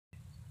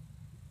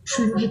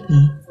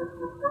XILIII.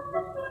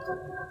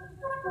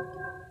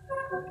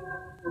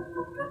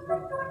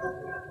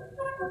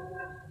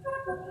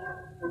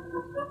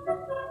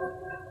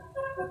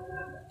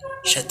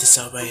 Check this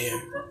out right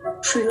here.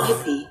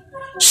 XILIII.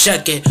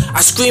 Check it.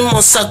 I scream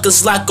on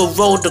suckers like a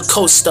roller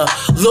coaster.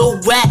 Lil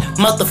rat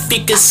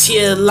motherfuckers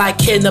here like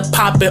hitting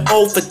poppin'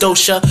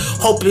 overdose.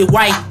 Hope it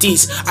white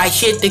these. I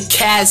hit the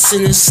cats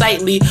in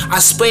sightly. I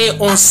spray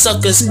it on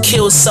suckers,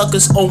 kill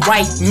suckers on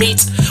white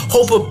meat.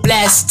 Hope it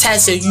blast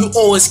tassin', you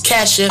always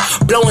cashin'.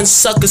 Blowing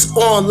suckers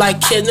on like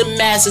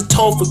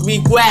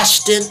kinematography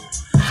Grashton.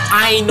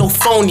 I ain't no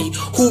phony,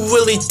 who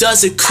really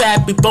does it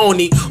crappy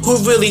bony? Who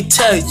really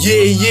tell,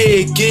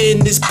 yeah, get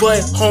in this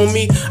butt,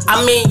 homie?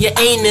 I mean your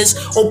anus,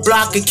 or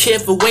block a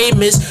kid for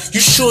Weymouth. You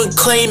shouldn't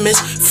claim this,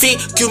 fake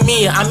you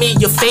mean, I mean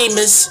you're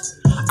famous.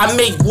 I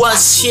make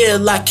what's here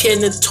like in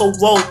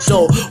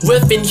Toronto.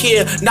 Riffing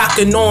here,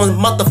 knocking on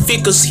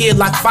motherfuckers here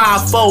like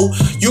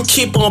 5-0. You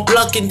keep on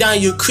blocking down,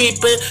 you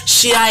creeping.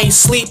 Shit, I ain't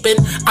sleeping.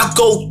 I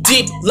go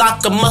deep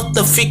like a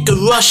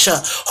motherfucking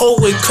Russia.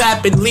 Holy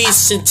crap and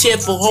lease and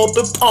tearful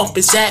hoping pump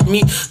is at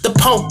me. The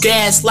pump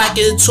gas like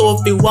a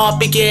trophy while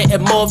bigger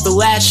and more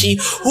flashy.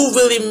 Who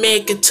really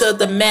make it to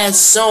the mass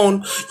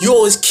zone? You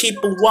always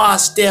keep a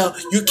washed there.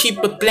 You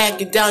keep it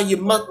blacking down your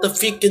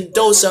motherfucking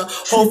dozer.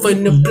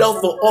 Hoping to blow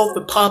for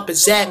over pump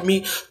is at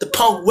me. The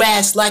punk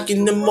wass like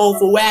in the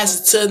mobile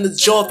ass turn the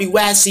Jorby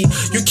wassy.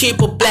 You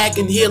keep a black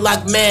in here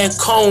like man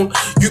cone.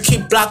 You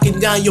keep blocking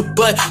down your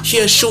butt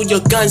here, show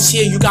your guns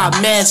here, you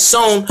got mad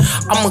zone.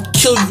 I'ma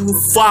kill you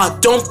before I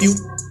dump you.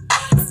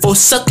 For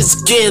suckers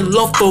get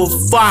love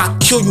before I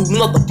kill you,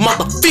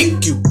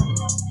 motherfuck you.